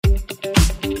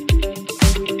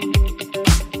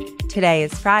Today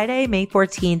is Friday, May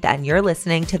 14th, and you're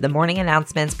listening to the morning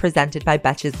announcements presented by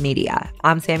Betches Media.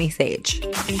 I'm Sammy Sage.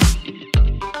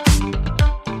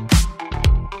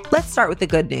 Let's start with the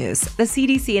good news. The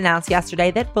CDC announced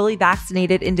yesterday that fully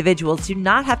vaccinated individuals do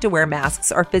not have to wear masks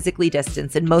or physically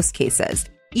distance in most cases,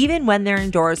 even when they're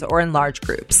indoors or in large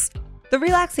groups. The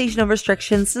relaxation of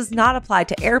restrictions does not apply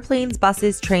to airplanes,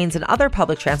 buses, trains, and other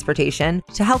public transportation,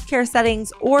 to healthcare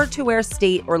settings, or to where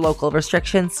state or local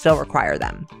restrictions still require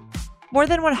them. More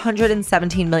than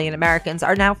 117 million Americans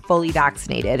are now fully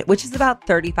vaccinated, which is about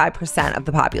 35% of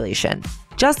the population,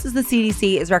 just as the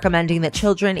CDC is recommending that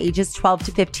children ages 12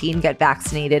 to 15 get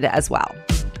vaccinated as well.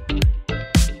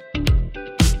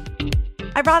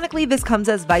 Ironically, this comes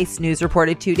as Vice News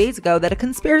reported 2 days ago that a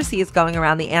conspiracy is going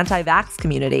around the anti-vax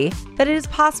community that it is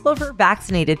possible for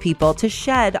vaccinated people to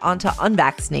shed onto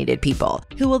unvaccinated people,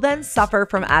 who will then suffer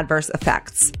from adverse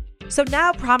effects. So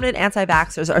now prominent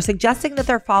anti-vaxxers are suggesting that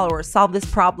their followers solve this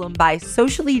problem by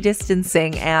socially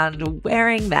distancing and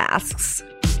wearing masks.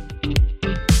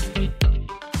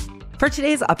 For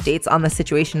today's updates on the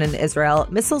situation in Israel,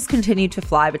 missiles continue to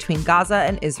fly between Gaza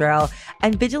and Israel,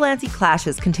 and vigilante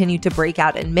clashes continue to break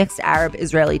out in mixed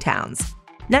Arab-Israeli towns.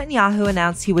 Netanyahu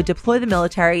announced he would deploy the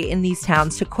military in these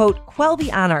towns to, quote, quell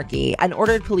the anarchy, and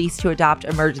ordered police to adopt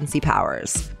emergency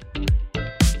powers.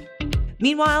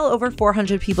 Meanwhile, over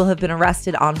 400 people have been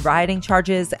arrested on rioting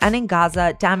charges, and in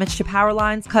Gaza, damage to power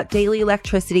lines cut daily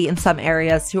electricity in some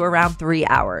areas to around 3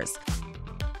 hours.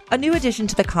 A new addition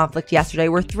to the conflict yesterday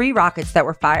were 3 rockets that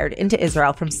were fired into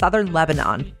Israel from southern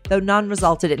Lebanon, though none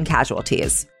resulted in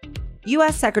casualties.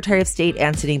 U.S. Secretary of State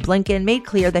Antony Blinken made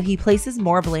clear that he places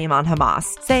more blame on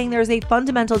Hamas, saying there is a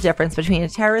fundamental difference between a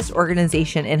terrorist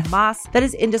organization in Hamas that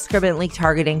is indiscriminately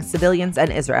targeting civilians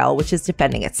and Israel, which is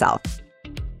defending itself.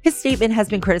 His statement has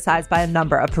been criticized by a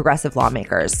number of progressive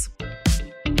lawmakers.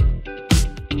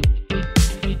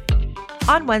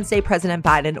 On Wednesday, President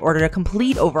Biden ordered a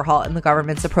complete overhaul in the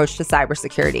government's approach to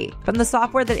cybersecurity, from the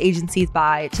software that agencies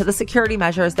buy to the security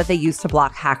measures that they use to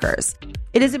block hackers.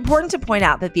 It is important to point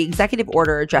out that the executive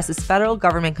order addresses federal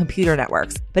government computer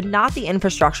networks, but not the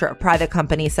infrastructure of private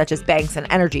companies such as banks and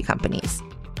energy companies.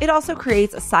 It also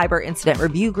creates a cyber incident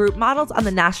review group modeled on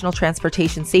the National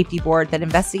Transportation Safety Board that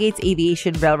investigates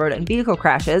aviation, railroad, and vehicle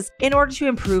crashes in order to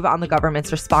improve on the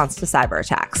government's response to cyber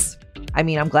attacks. I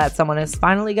mean, I'm glad someone is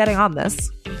finally getting on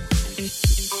this.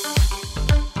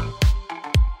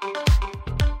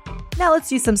 Now let's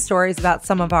do some stories about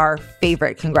some of our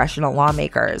favorite congressional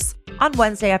lawmakers. On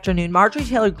Wednesday afternoon, Marjorie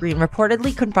Taylor Greene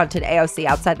reportedly confronted AOC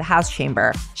outside the House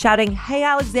chamber, shouting, "Hey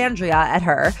Alexandria," at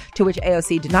her, to which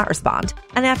AOC did not respond.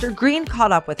 And after Greene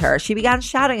caught up with her, she began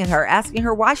shouting at her, asking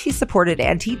her why she supported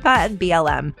Antifa and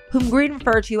BLM, whom Greene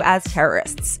referred to as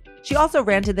terrorists. She also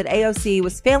ranted that AOC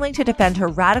was failing to defend her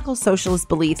radical socialist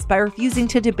beliefs by refusing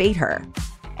to debate her.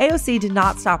 AOC did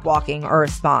not stop walking or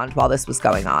respond while this was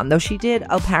going on, though she did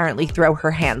apparently throw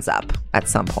her hands up at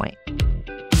some point.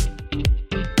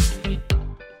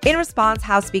 In response,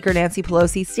 House Speaker Nancy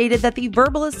Pelosi stated that the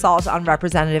verbal assault on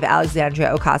Representative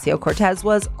Alexandria Ocasio-Cortez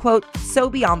was, quote,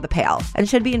 so beyond the pale and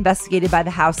should be investigated by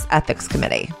the House Ethics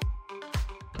Committee.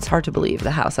 It's hard to believe the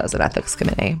House has an ethics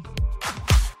committee.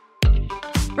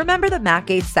 Remember the Matt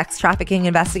Gaetz sex trafficking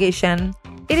investigation?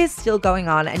 It is still going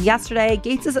on, and yesterday,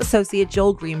 Gaetz' associate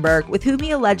Joel Greenberg, with whom he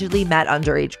allegedly met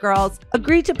underage girls,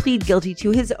 agreed to plead guilty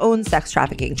to his own sex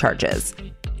trafficking charges.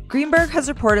 Greenberg has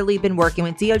reportedly been working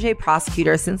with DOJ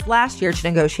prosecutors since last year to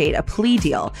negotiate a plea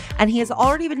deal, and he has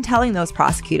already been telling those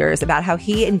prosecutors about how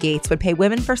he and Gaetz would pay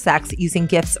women for sex using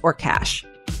gifts or cash.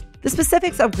 The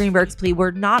specifics of Greenberg's plea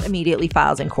were not immediately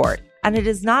filed in court, and it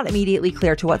is not immediately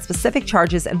clear to what specific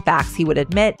charges and facts he would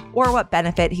admit or what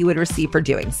benefit he would receive for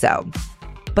doing so.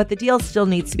 But the deal still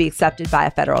needs to be accepted by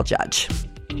a federal judge.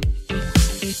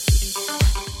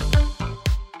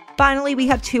 Finally, we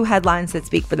have 2 headlines that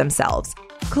speak for themselves.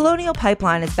 Colonial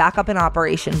Pipeline is back up in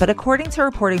operation, but according to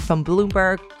reporting from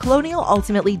Bloomberg, Colonial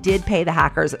ultimately did pay the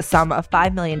hackers a sum of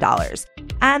 $5 million,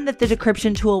 and that the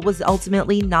decryption tool was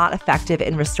ultimately not effective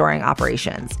in restoring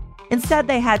operations. Instead,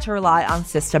 they had to rely on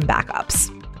system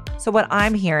backups. So what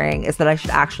I'm hearing is that I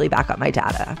should actually back up my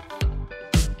data.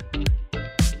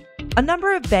 A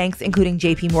number of banks, including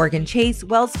JP Morgan Chase,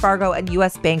 Wells Fargo, and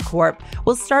US Bank Corp,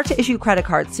 will start to issue credit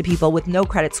cards to people with no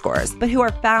credit scores, but who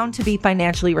are found to be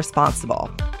financially responsible.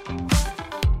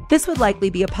 This would likely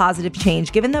be a positive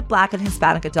change given that Black and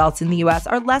Hispanic adults in the US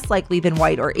are less likely than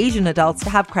white or Asian adults to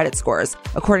have credit scores,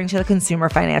 according to the Consumer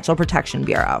Financial Protection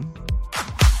Bureau.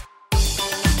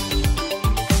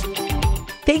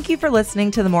 Thank you for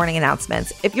listening to the morning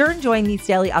announcements. If you're enjoying these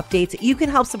daily updates, you can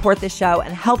help support this show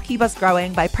and help keep us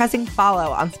growing by pressing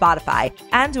follow on Spotify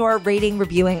and/or rating,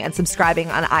 reviewing, and subscribing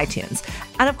on iTunes.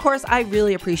 And of course, I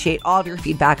really appreciate all of your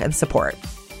feedback and support.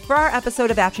 For our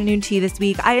episode of Afternoon Tea this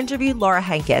week, I interviewed Laura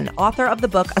Henkin, author of the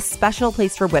book A Special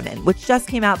Place for Women, which just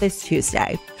came out this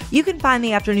Tuesday. You can find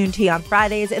the Afternoon Tea on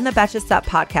Fridays in the Betches Sup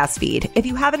podcast feed. If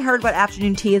you haven't heard what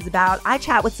Afternoon Tea is about, I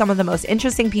chat with some of the most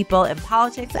interesting people in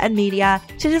politics and media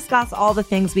to discuss all the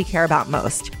things we care about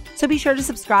most. So be sure to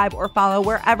subscribe or follow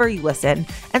wherever you listen,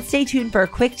 and stay tuned for a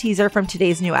quick teaser from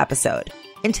today's new episode.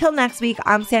 Until next week,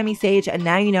 I'm Sammy Sage, and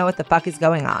now you know what the fuck is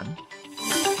going on.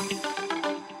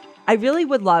 I really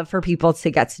would love for people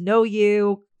to get to know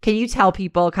you. Can you tell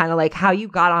people kind of like how you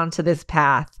got onto this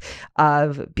path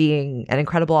of being an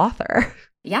incredible author?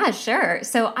 Yeah, sure.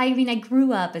 So, I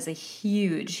grew up as a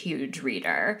huge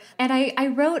reader, and I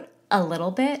wrote a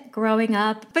little bit growing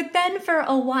up, but then for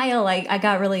a while, I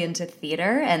got really into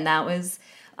theater, and that was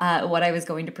what I was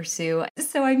going to pursue.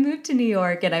 So I moved to New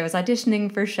York, and I was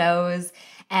auditioning for shows,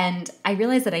 and I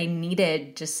realized that I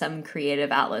needed just some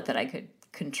creative outlet that I could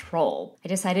control. I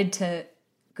decided to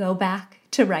go back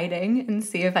to writing and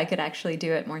see if I could actually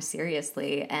do it more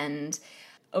seriously. And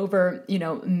over,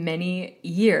 many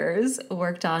years,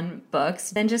 worked on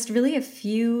books. Then just really a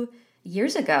few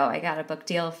years ago, I got a book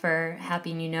deal for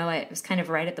Happy and You Know It. It was kind of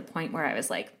right at the point where I was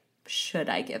like, should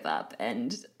I give up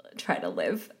and try to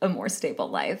live a more stable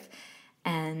life?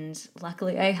 And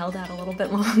luckily I held out a little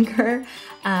bit longer.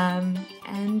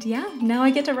 And yeah, now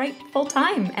I get to write full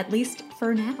time, at least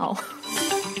for now.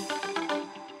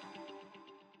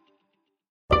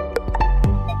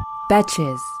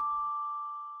 Betches.